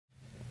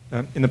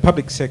In the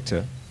public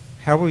sector,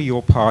 how will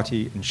your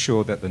party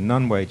ensure that the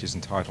non-wages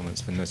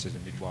entitlements for nurses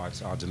and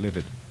midwives are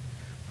delivered?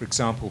 For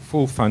example,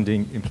 full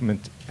funding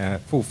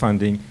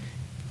implementation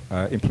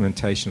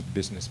of the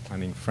business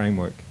planning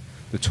framework,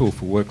 the tool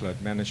for workload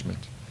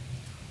management.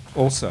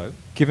 Also,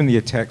 given the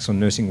attacks on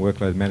nursing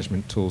workload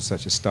management tools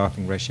such as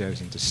staffing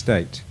ratios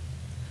interstate,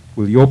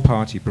 will your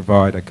party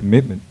provide a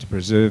commitment to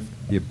preserve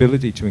the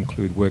ability to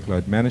include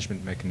workload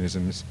management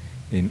mechanisms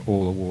in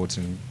all awards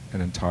and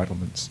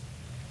entitlements?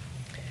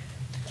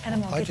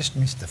 Adam, I just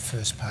missed the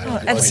first part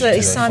of the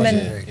absolutely, question.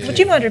 Simon. Would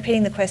you mind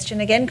repeating the question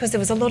again? Because there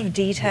was a lot of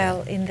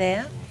detail in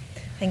there.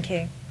 Thank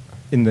you.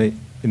 In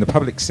the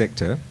public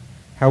sector,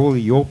 how will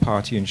your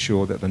party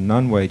ensure that the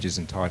non-wages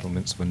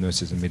entitlements for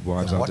nurses and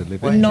midwives are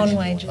delivered?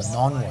 Non-wages.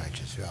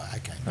 Non-wages, right,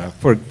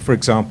 okay. For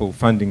example,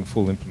 funding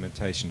full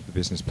implementation of the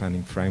business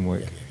planning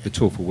framework, the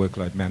tool for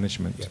workload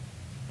management. Yep.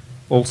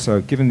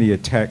 Also, given the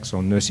attacks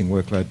on nursing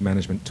workload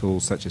management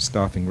tools such as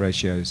staffing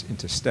ratios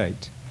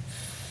interstate,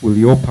 will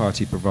your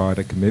party provide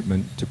a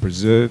commitment to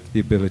preserve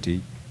the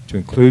ability to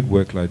include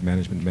workload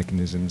management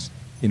mechanisms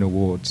in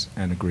awards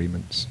and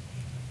agreements?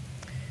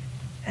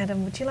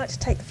 Adam, would you like to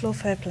take the floor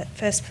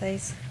first,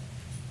 please?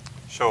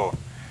 Sure.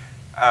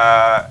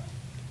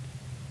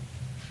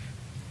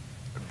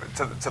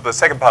 To the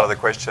second part of the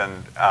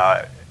question,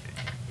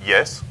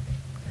 yes.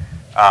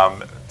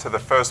 To the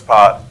first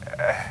part,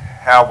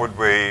 how would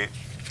we...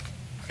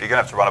 You're going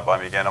to have to run it by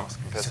me again. I must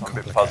confess I'm a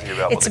bit fuzzy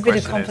about what the question is. It's a bit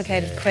of a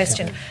complicated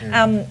question.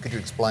 Could you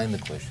explain the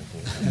question,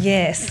 please?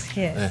 Yes.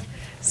 Yeah.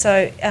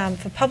 So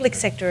for public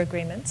sector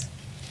agreements,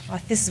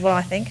 this is what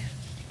I think.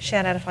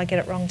 Shout out if I get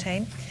it wrong,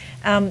 team.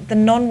 The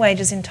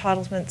non-wages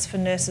entitlements for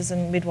nurses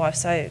and midwives,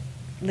 so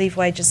leave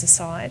wages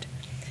aside,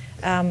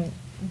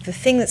 the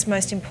thing that's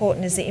most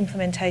important is the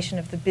implementation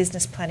of the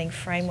business planning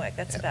framework.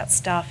 That's about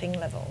staffing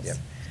levels,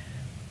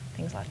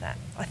 things like that.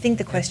 I think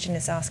the question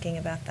is asking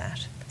about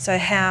that. So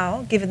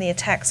how, given the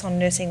attacks on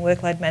nursing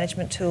workload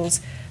management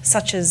tools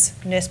such as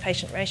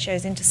nurse-patient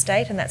ratios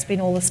interstate, and that's been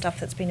all the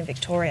stuff that's been in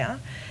Victoria,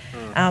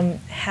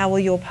 how will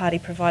your party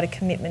provide a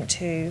commitment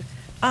to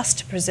us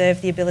to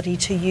preserve the ability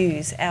to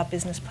use our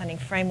business planning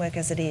framework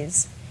as it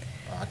is?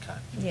 Okay.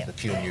 Yeah. The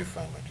Q&U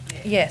framework.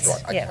 Yes.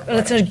 Right, okay, yeah. Well,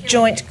 it's a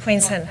joint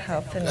Queensland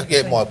Health and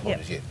my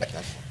apologies.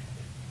 Yeah.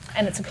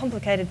 And it's a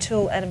complicated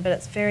tool, Adam, but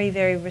it's very,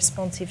 very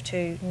responsive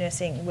to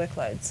nursing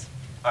workloads.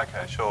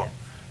 Okay, sure.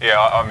 Yeah,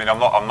 I mean,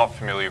 I'm not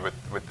familiar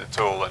with the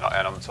tool, and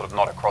I'm sort of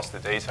not across the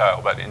detail,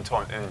 but in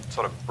sort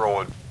of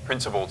broad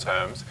principle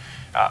terms,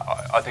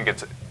 I think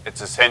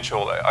it's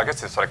essential. I guess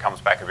this sort of comes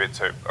back a bit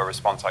to a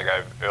response I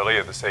gave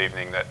earlier this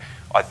evening, that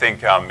I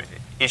think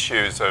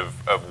issues of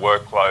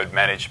workload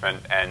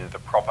management and the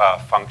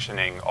proper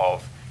functioning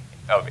of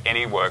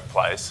any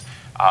workplace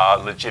are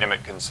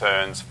legitimate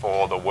concerns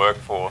for the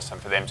workforce and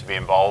for them to be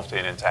involved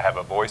in and to have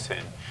a voice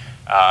in.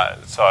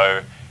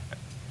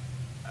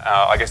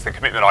 I guess the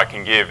commitment I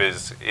can give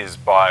is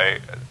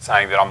by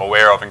saying that I'm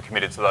aware of and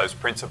committed to those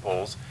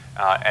principles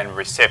and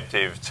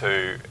receptive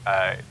to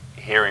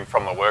hearing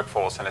from the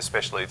workforce, and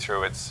especially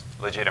through its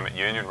legitimate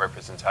union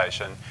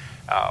representation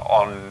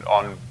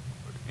on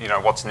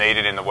what's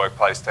needed in the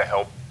workplace to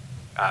help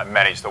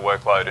manage the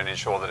workload and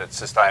ensure that it's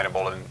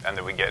sustainable and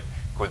that we get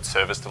good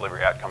service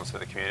delivery outcomes for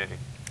the community.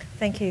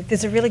 Thank you.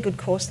 There's a really good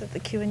course that the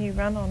Q&U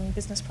run on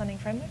business planning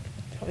framework.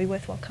 Probably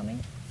worthwhile coming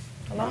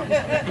along.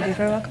 You'd be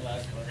very welcome.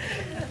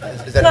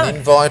 Is that an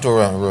invite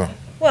or a...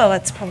 Well,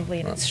 that's probably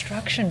an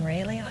instruction,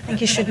 really. I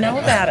think you should know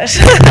about it.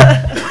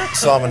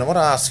 Simon, I want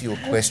to ask you a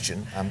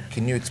question.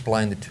 Can you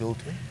explain the tool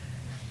to me,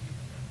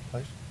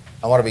 please?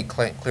 I want to be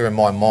clear in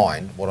my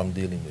mind what I'm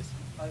dealing with.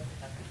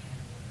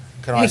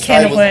 Can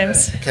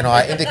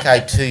I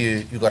indicate to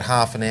you you've got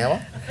half an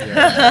hour? Yeah,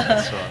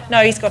 that's right.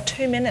 No, he's got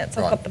 2 minutes.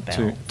 I've got the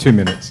bell. 2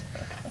 minutes.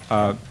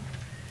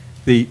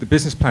 The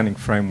business planning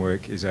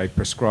framework is a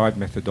prescribed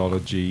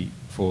methodology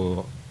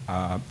for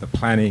the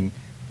planning,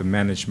 the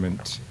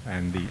management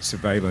and the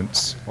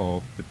surveillance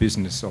of the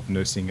business of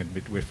nursing and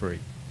midwifery.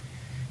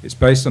 It's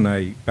based on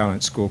a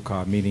balanced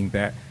scorecard, meaning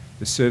that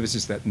the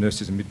services that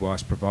nurses and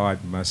midwives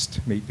provide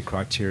must meet the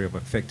criteria of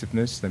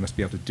effectiveness. They must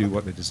be able to do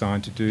what they're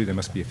designed to do. They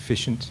must be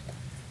efficient.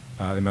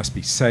 They must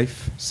be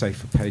safe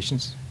for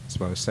patients as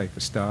well as safe for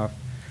staff.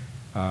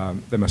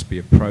 They must be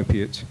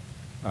appropriate.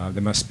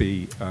 They must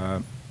be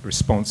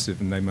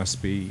responsive, and they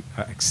must be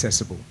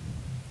accessible.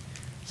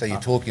 So you're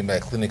talking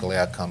about clinical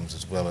outcomes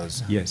as well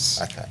as...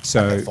 Yes. Okay.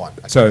 So, okay, fine.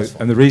 Okay, so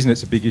fine. and the reason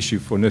it's a big issue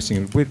for nursing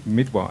and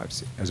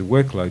midwives as a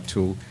workload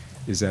tool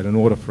is that in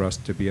order for us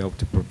to be able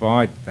to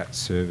provide that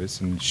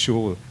service and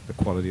ensure the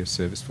quality of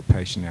service for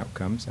patient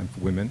outcomes and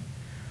for women,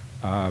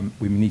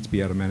 we need to be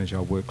able to manage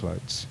our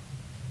workloads.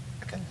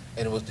 Okay.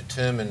 And it was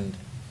determined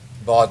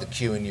by the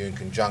Q&U in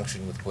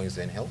conjunction with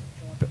Queensland Health?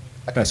 Okay.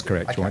 That's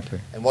correct, okay.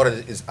 jointly. And what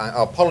it is,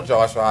 I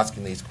apologise for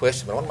asking these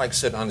questions, but I want to make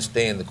certain I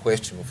understand the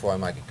question before I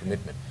make a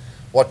commitment.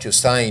 What you're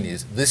saying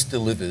is this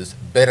delivers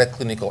better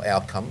clinical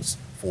outcomes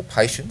for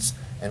patients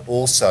and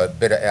also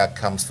better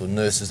outcomes for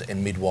nurses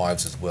and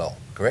midwives as well,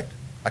 correct?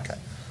 Okay.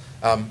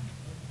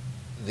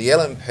 The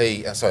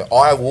LNP, so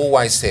I've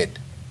always said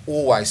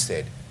always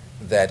said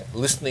that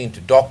listening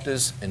to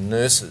doctors and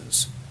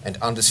nurses and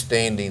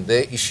understanding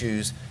their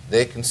issues,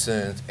 their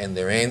concerns and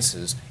their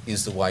answers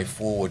is the way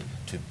forward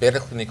to better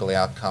clinical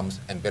outcomes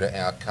and better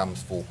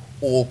outcomes for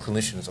all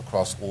clinicians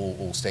across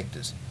all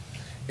sectors.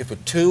 If a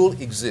tool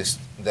exists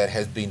that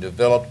has been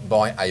developed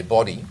by a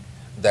body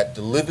that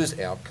delivers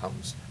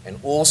outcomes and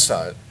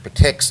also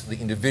protects the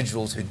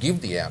individuals who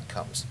give the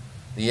outcomes,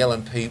 the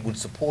LNP would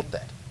support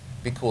that,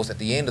 because at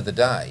the end of the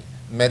day,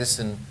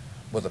 medicine,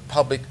 whether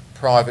public,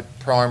 private,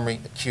 primary,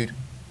 acute,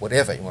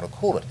 whatever you want to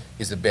call it,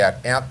 is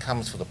about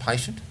outcomes for the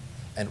patient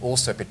and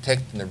also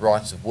protecting the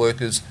rights of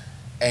workers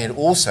and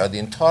also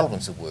the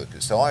entitlements of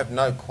workers. So I have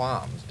no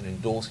qualms in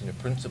endorsing a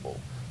principle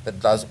that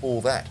does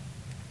all that.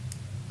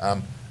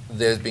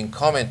 There's been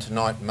comment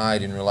tonight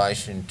made in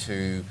relation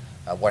to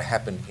what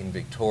happened in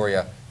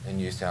Victoria and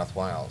New South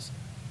Wales.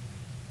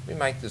 Let me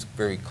make this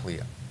very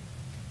clear.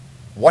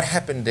 What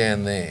happened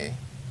down there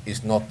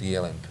is not the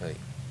LNP.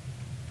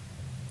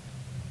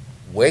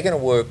 We're going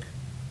to work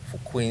for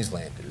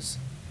Queenslanders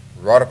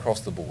right across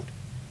the board.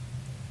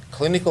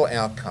 Clinical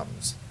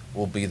outcomes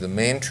will be the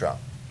mantra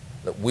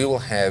that we will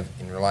have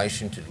in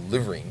relation to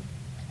delivering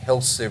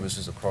health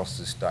services across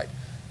the state.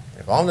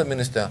 If I'm the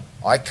Minister,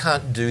 I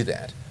can't do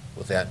that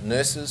without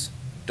nurses,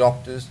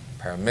 doctors,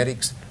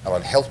 paramedics,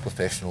 allied health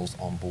professionals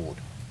on board.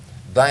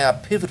 They are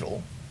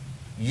pivotal.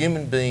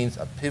 Human beings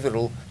are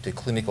pivotal to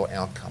clinical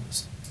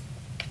outcomes.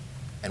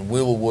 And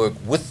we will work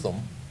with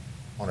them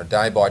on a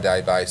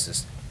day-by-day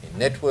basis in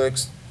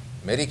networks,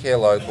 Medicare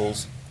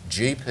locals,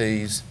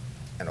 GPs,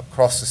 and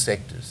across the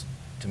sectors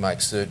to make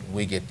certain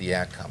we get the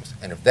outcomes.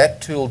 And if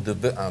that tool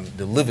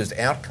delivers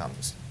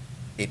outcomes,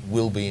 it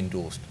will be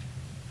endorsed.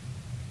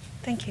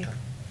 Thank you.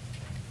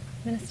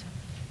 Minister.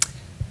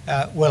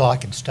 Well, I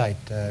can state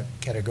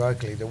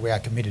categorically that we are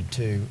committed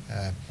to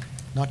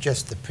not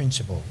just the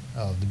principle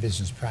of the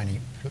business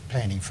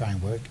planning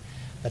framework,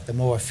 but the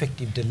more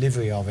effective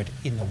delivery of it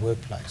in the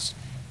workplace,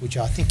 which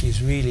I think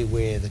is really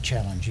where the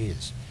challenge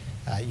is.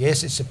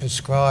 Yes, it's a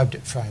prescribed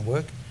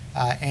framework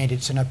and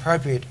it's an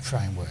appropriate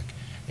framework.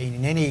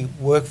 In any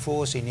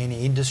workforce, in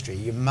any industry,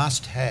 you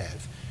must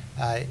have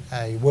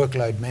a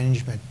workload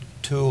management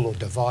tool or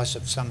device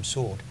of some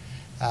sort.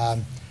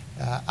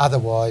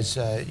 Otherwise,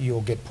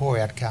 you'll get poor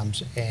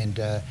outcomes, and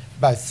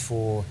both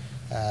for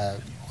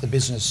the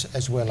business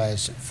as well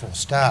as for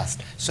staff.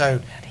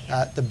 So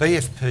the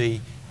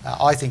BFP,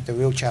 I think the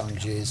real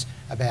challenge is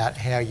about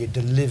how you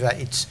deliver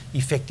its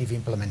effective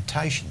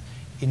implementation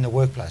in the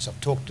workplace.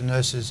 I've talked to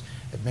nurses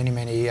at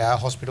many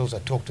hospitals. I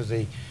talk to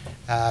the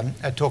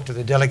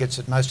delegates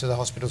at most of the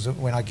hospitals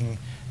when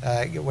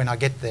I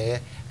get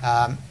there.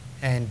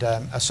 And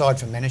aside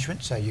from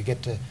management, so you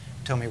get to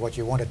tell me what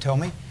you want to tell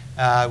me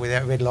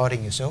without red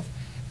lighting yourself.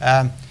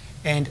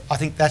 And I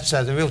think that's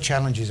the real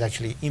challenge is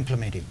actually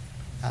implementing.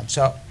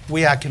 So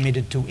we are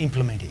committed to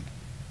implementing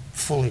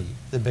fully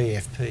the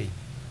BFP,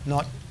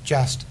 not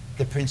just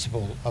the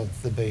principle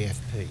of the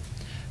BFP.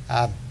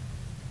 I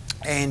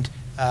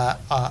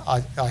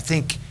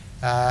think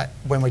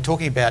when we're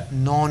talking about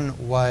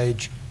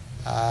non-wage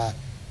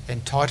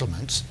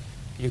entitlements,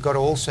 you've got to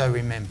also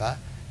remember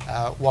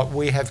what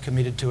we have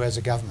committed to as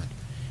a government.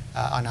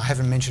 And I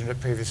haven't mentioned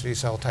it previously,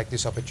 so I'll take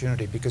this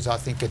opportunity because I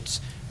think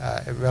it's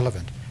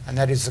relevant. And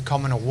that is the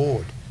common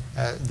award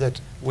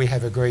that we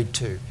have agreed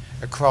to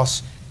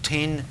across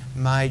 10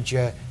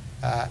 major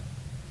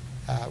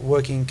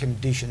working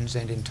conditions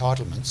and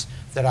entitlements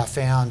that are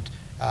found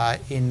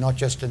in not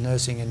just the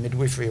Nursing and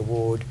Midwifery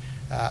Award,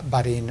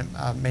 but in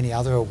many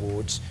other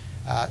awards,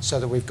 so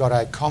that we've got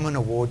a common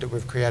award that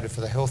we've created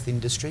for the health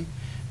industry,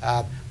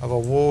 of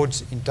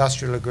awards,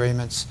 industrial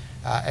agreements,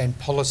 and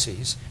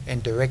policies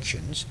and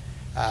directions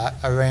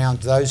around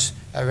those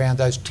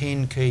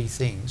 10 key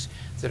things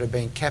that are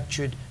being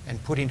captured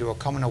and put into a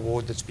common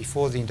award that's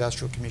before the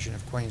Industrial Commission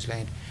of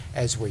Queensland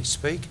as we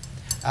speak.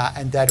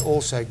 And that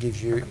also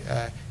gives you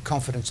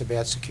confidence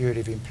about security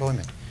of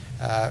employment,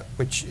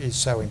 which is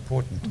so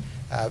important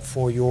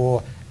for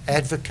your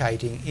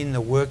advocating in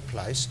the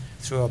workplace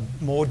through a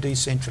more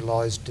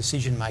decentralised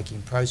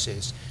decision-making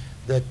process,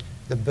 that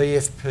the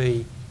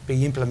BFP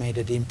be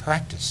implemented in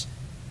practice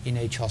in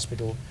each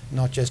hospital,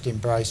 not just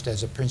embraced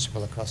as a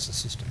principle across the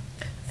system.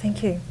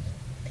 Thank you.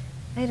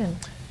 Aidan.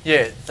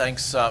 Yeah,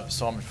 thanks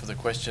Simon for the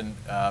question.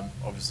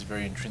 Obviously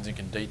very intrinsic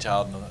and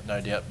detailed, and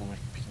no doubt we'll be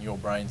picking your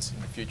brains in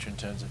the future in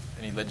terms of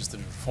any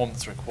legislative reform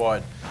that's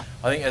required.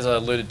 I think, as I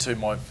alluded to,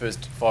 my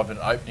first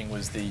 5-minute opening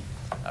was the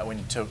when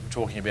you're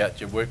talking about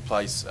your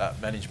workplace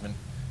management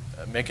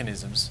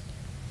mechanisms,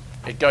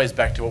 it goes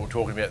back to what we're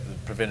talking about, the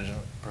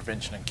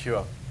prevention and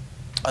cure.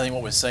 I think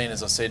what we're seeing,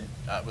 as I said,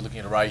 we're looking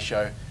at a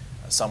ratio.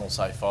 Some will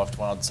say 5 to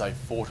 1, I'd say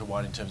 4 to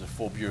 1 in terms of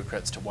 4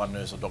 bureaucrats to 1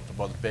 nurse or doctor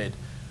by the bed.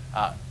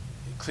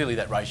 Clearly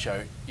that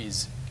ratio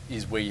is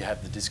where you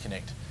have the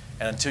disconnect.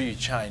 And until you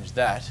change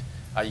that,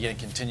 you're going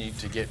to continue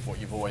to get what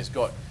you've always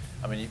got.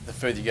 I mean, the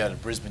further you go to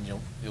Brisbane,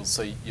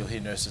 you'll hear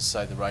nurses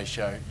say the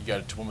ratio. You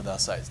go to Toowoomba, they'll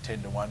say it's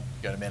 10 to 1. You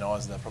go to Mount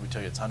Isa, they'll probably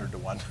tell you it's 100 to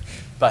 1.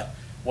 But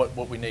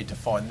what we need to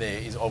find there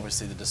is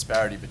obviously the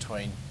disparity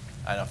between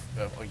And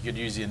you could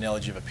use the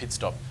analogy of a pit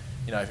stop.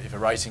 You know, if a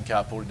racing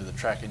car pulled into the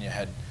track and you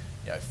had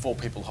 4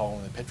 people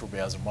holding the petrol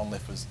barrels and one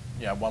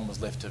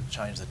was left to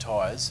change the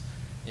tyres,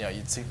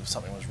 you'd think that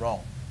something was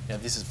wrong.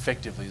 This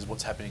effectively is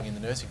what's happening in the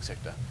nursing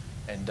sector.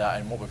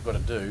 And what we've got to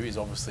do is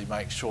obviously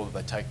make sure that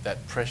they take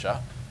that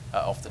pressure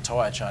off the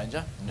tyre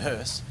changer,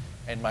 nurse,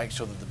 and make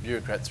sure that the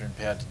bureaucrats are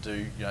empowered to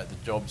do the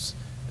jobs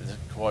that they're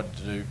required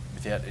to do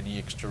without any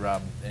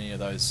extra, any of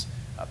those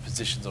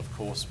positions, of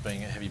course,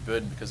 being a heavy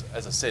burden. Because,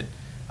 as I said,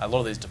 a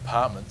lot of these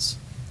departments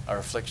are a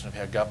reflection of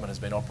how government has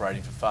been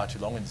operating for far too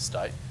long in the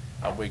state,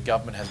 where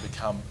government has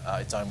become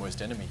its own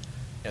worst enemy.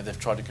 They've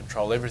tried to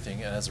control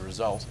everything, and as a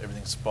result,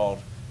 everything's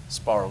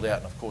spiralled out.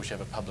 And of course, you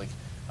have a public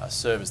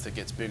service that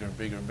gets bigger and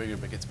bigger and bigger,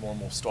 but gets more and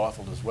more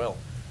stifled as well.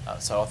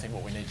 So I think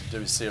what we need to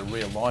do is see a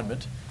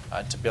realignment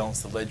to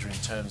balance the ledger in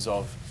terms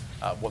of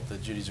what the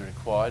duties are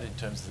required, in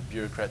terms of the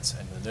bureaucrats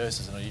and the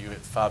nurses, and you get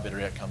far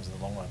better outcomes in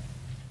the long run.